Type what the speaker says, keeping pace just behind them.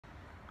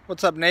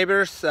What's up,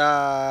 neighbors?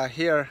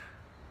 Here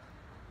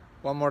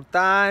one more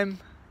time.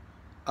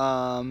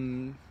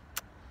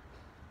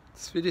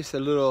 This video is a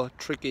little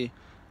tricky.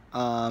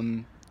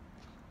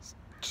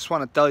 Just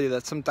want to tell you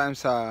that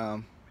sometimes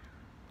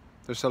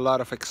there's a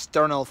lot of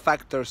external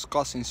factors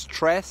causing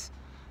stress,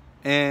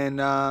 and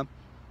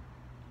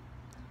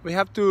we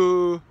have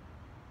to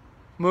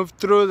move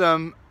through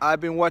them.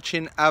 I've been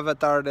watching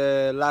Avatar: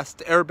 The Last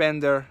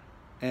Airbender,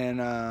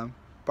 and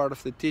part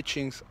of the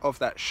teachings of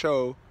that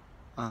show.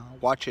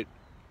 Watch it,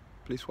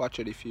 please watch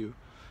it if you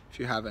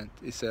haven't.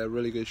 It's a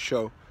really good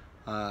show.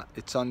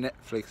 It's on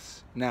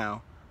Netflix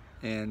now,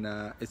 and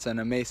it's an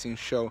amazing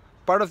show.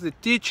 Part of the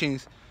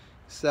teachings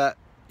is that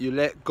you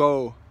let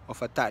go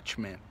of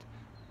attachment,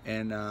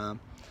 and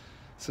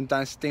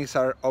sometimes things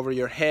are over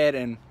your head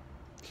and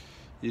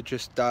you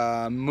just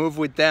move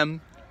with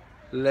them.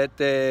 Let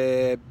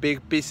the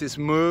big pieces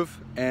move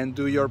and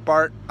do your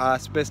part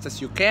as best as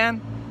you can,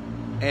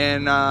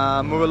 and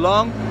move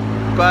along.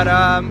 But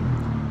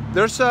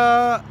there's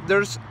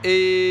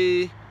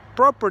a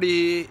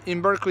property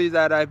in Berkeley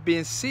that I've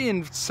been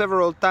seeing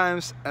several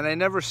times, and I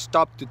never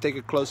stopped to take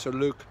a closer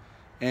look.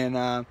 And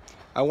I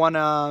want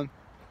to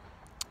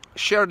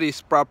share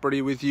this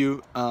property with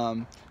you.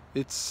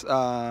 It's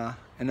an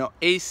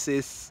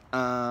oasis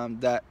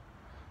that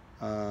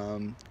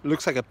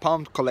looks like a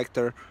palm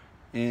collector,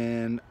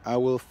 and I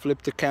will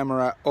flip the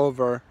camera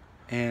over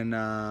and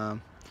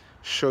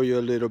show you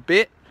a little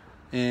bit.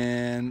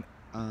 And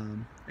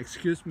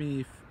excuse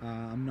me if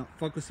I'm not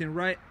focusing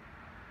right,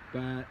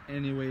 but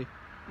anyway,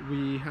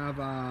 we have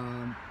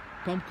a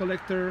palm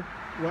collector,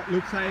 what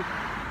looks like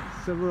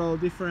several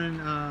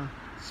different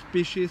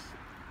species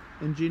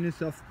and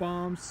genus of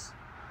palms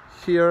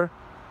here,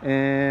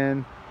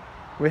 and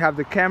we have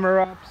the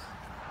Chamerops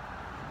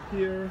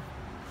here,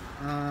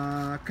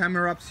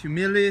 Chamerops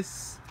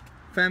humilis,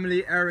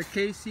 family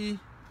Ericaceae,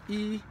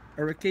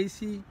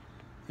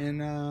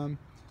 and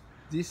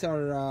these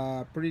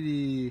are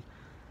pretty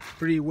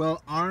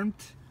well armed,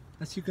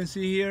 as you can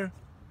see here.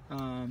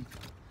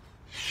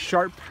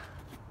 Sharp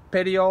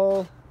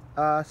petiole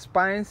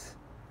spines,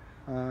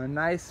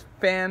 nice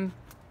fan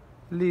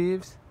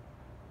leaves.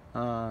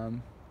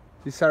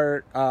 These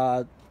are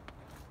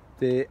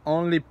the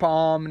only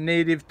palm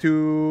native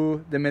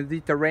to the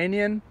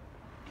Mediterranean,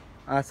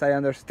 as I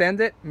understand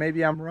it.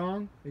 Maybe I'm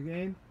wrong,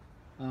 again,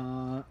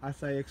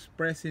 as I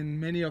express in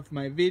many of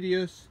my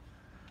videos.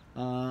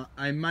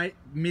 I might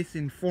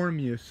misinform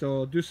you,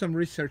 so do some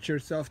research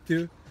yourself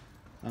too.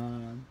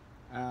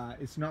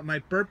 It's not my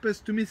purpose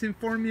to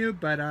misinform you,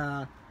 but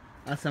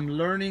as I'm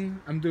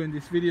learning, I'm doing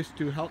these videos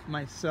to help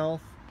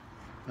myself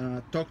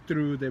talk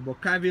through the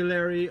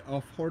vocabulary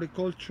of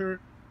horticulture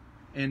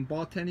and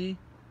botany,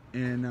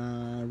 and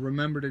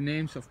remember the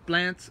names of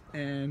plants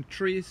and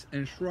trees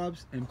and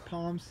shrubs and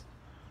palms.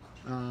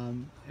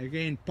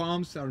 Again,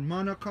 palms are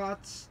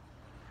monocots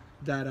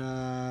that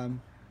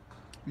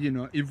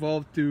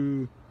evolved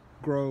to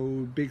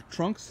grow big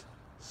trunks,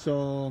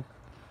 so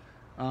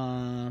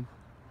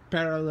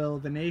parallel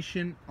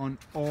venation on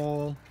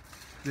all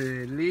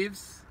the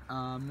leaves.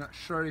 I'm not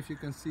sure if you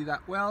can see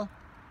that well.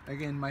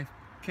 Again, my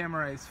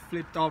camera is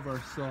flipped over,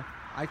 so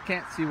I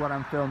can't see what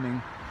I'm filming.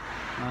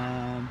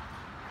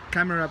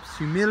 Chamerops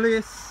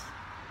humilis.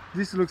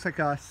 This looks like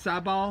a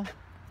Sabal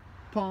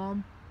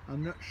palm.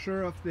 I'm not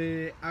sure of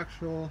the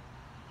actual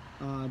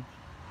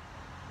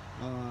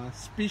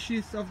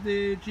species of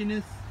the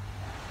genus,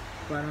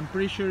 but I'm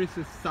pretty sure it's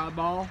a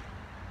Sabal.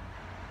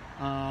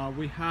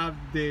 We have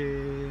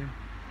the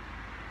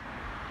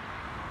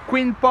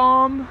queen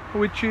palm,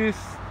 which is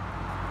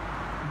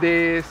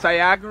the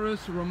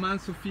Syagrus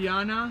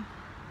romanzzoffiana.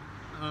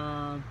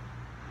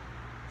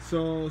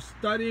 So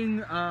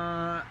studying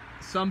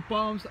some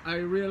palms, I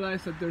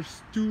realized that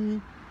there's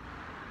two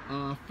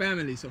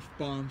families of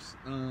palms.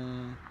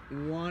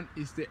 One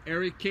is the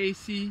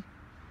Ericaceae,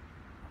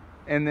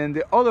 and then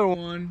the other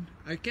one,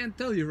 I can't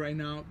tell you right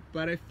now,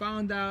 but I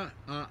found out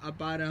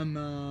about them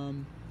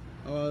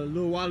a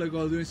little while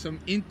ago doing some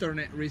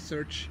internet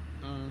research.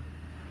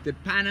 The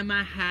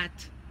Panama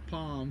hat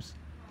palms,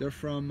 they're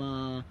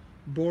from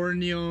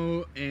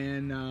Borneo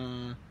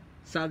and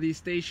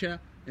Southeast Asia,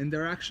 and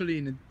they're actually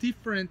in a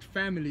different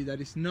family that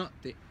is not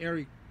the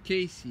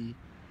Ericaceae.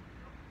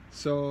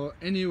 So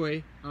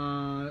anyway,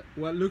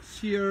 what looks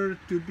here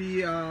to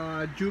be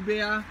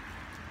Jubea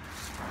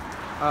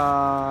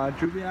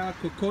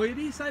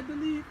cocoides, I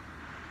believe.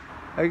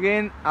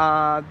 Again,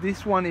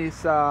 this one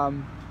is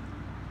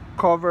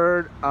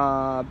covered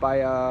by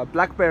a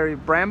blackberry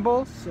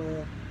bramble,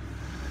 so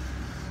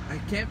I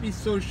can't be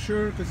so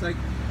sure, because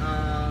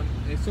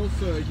it's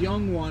also a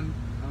young one,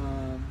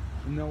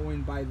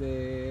 knowing by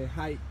the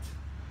height.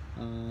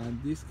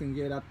 This can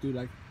get up to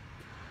like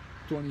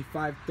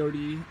 25,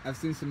 30. I've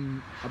seen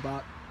some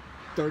about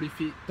 30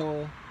 feet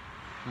tall.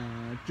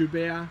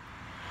 Jubea,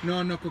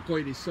 no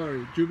cocoides,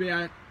 sorry,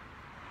 Jubea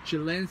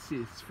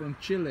chilensis from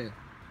Chile.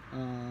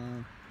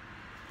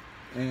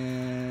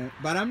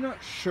 But I'm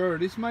not sure,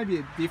 this might be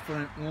a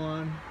different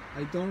one.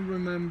 I don't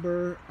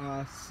remember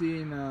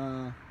seeing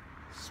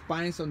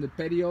spines on the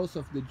petioles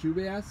of the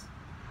juveas.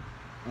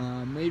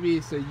 Maybe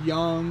it's a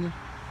young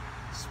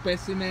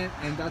specimen,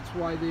 and that's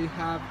why they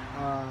have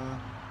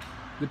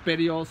the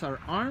petioles are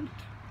armed.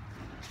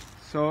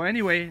 So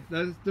anyway,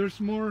 there's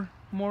more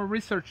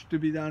research to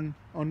be done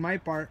on my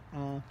part,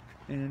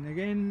 and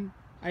again,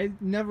 I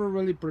never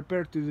really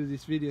prepare to do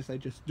these videos, I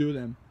just do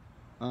them.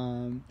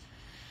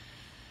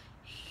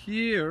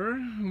 Here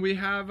we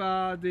have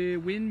the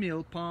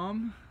windmill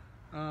palm,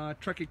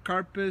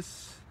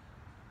 Trachycarpus.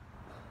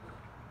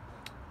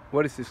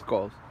 What is this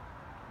called?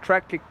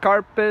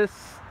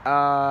 Trachycarpus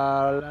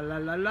I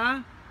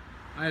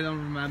don't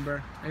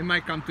remember, it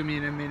might come to me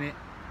in a minute.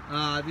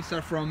 These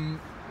are from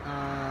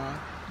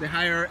the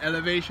higher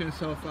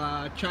elevations of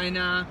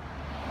China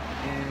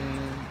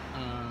and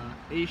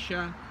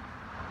Asia,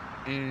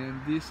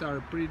 and these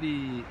are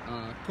pretty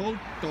cold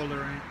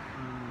tolerant.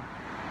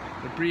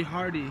 They're pretty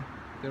hardy.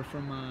 They're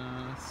from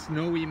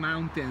snowy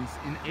mountains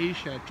in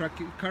Asia.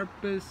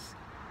 Trachycarpus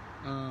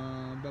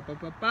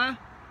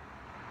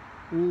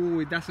ooh,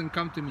 it doesn't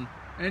come to me.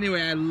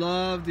 Anyway, I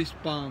love these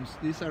palms.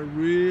 These are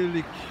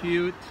really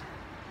cute.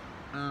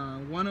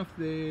 One of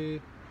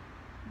the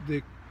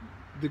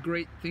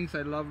great things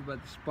I love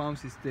about these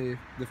palms is the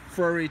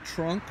furry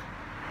trunk.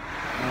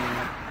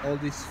 All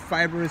these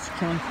fibrous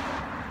trunks.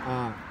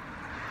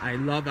 I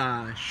love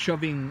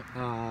shoving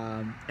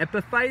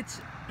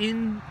epiphytes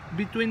in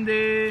between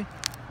the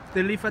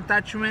leaf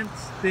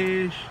attachments,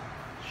 the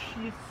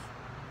sheaths.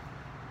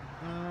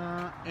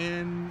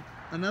 And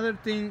another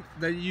thing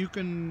that you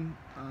can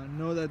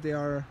know that they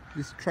are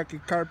this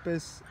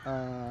Trachycarpus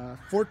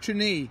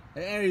fortunei.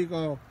 There you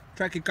go,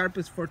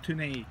 Trachycarpus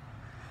fortunei.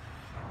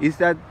 Is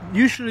that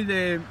usually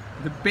the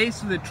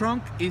base of the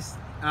trunk is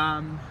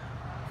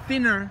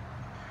thinner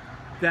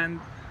than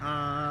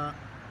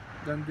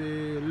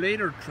the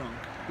later trunk,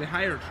 the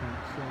higher trunk.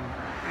 So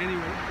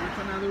anyway, here's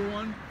another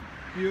one.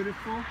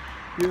 Beautiful,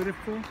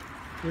 beautiful.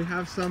 We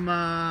have some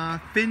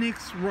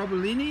Phoenix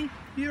robellini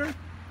here.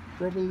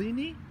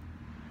 Robellini.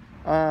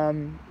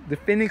 The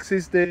Phoenix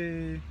is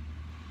the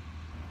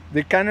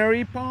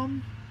Canary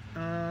palm,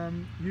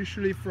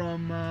 usually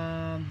from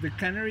the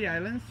Canary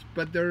Islands,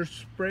 but they're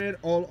spread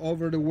all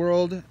over the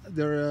world.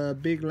 They're a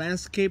big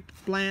landscape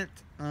plant,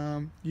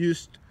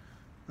 used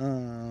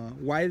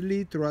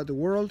widely throughout the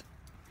world,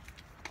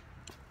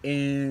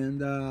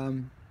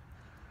 and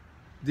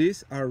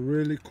these are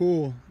really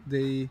cool.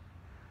 They're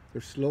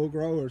slow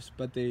growers,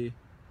 but they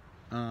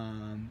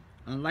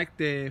unlike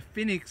the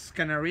Phoenix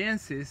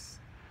canariensis,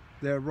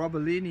 the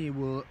robellini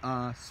will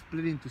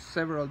split into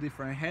several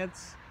different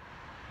heads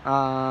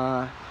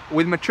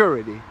with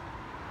maturity,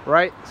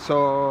 right?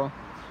 So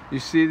you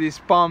see this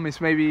palm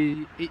is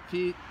maybe 8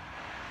 feet,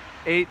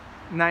 8,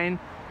 9,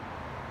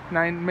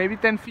 maybe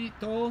 10 feet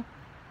tall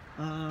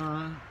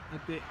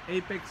at the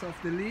apex of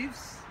the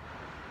leaves.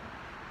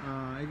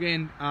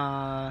 Again,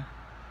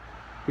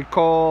 we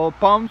call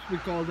palms, we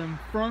call them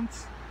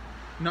fronds,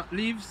 not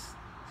leaves.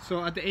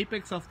 So at the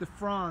apex of the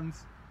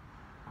fronds,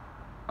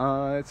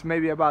 it's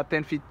maybe about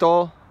 10 feet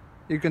tall.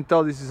 You can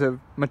tell this is a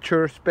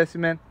mature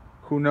specimen.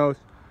 Who knows?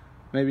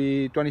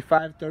 Maybe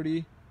 25,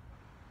 30,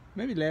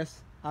 maybe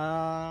less.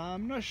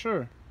 I'm not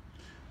sure.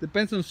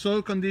 Depends on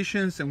soil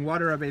conditions and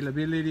water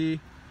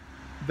availability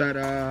that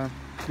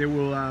they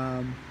will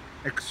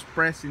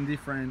express in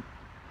different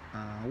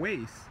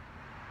ways.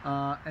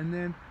 And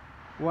then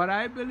what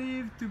I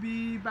believe to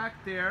be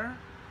back there,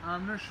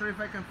 I'm not sure if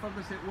I can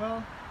focus it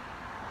well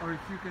or if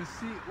you can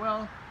see it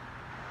well.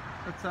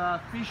 It's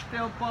a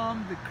fishtail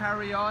palm, the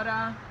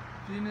Caryota,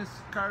 genus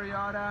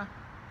Caryota.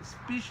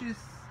 Species,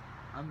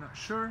 I'm not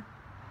sure.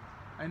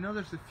 I know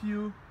there's a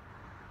few.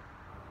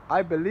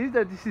 I believe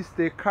that this is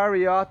the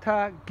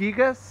Caryota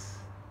gigas,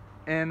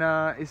 and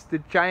it's the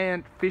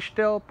giant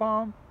fishtail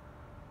palm,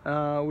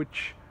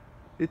 which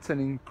it's an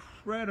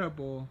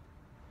incredible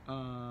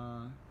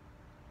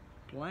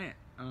plant.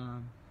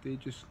 They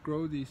just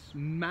grow these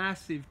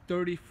massive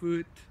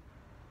 30-foot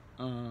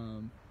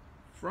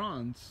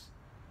fronds,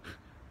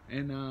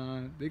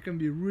 and they can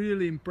be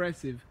really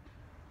impressive.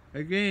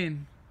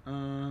 Again,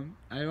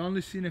 I've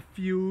only seen a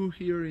few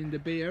here in the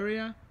Bay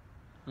Area,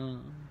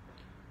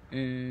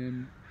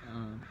 and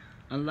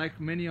unlike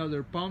many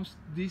other palms,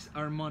 these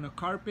are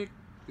monocarpic,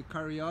 the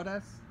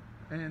Caryotas,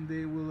 and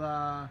they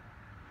will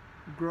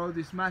grow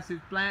this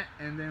massive plant,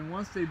 and then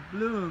once they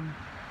bloom,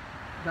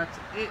 that's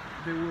it.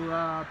 They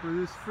will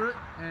produce fruit,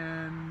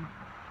 and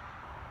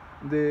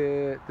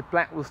the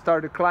plant will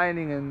start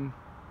declining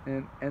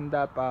and end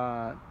up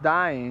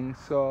dying.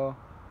 So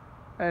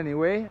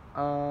anyway,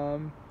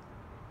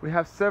 we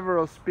have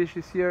several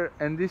species here,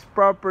 and this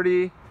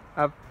property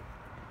I've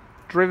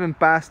driven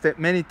past it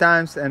many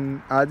times,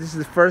 and this is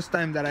the first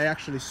time that I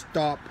actually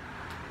stopped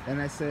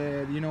and I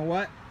said, you know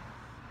what,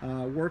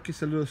 work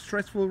is a little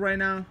stressful right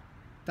now,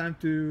 time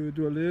to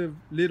do a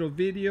little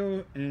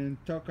video and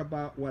talk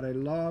about what I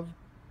love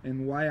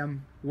and why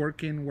I'm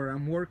working where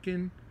I'm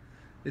working.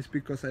 It's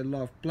because I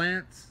love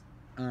plants,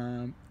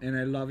 and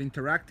I love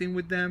interacting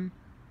with them.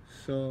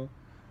 So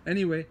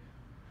anyway,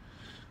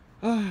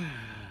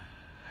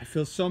 I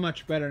feel so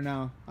much better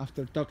now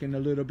after talking a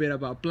little bit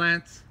about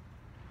plants.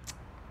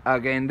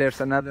 Again,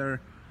 there's another,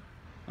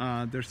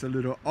 there's a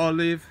little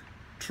olive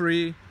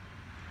tree,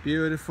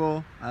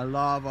 beautiful. I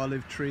love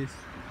olive trees.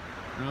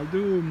 And I'll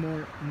do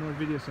more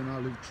videos on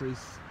olive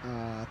trees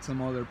at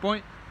some other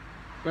point.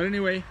 But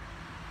anyway,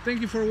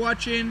 thank you for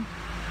watching,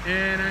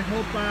 and I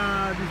hope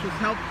this was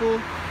helpful.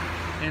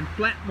 And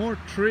plant more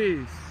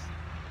trees.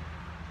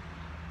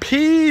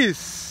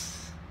 Peace.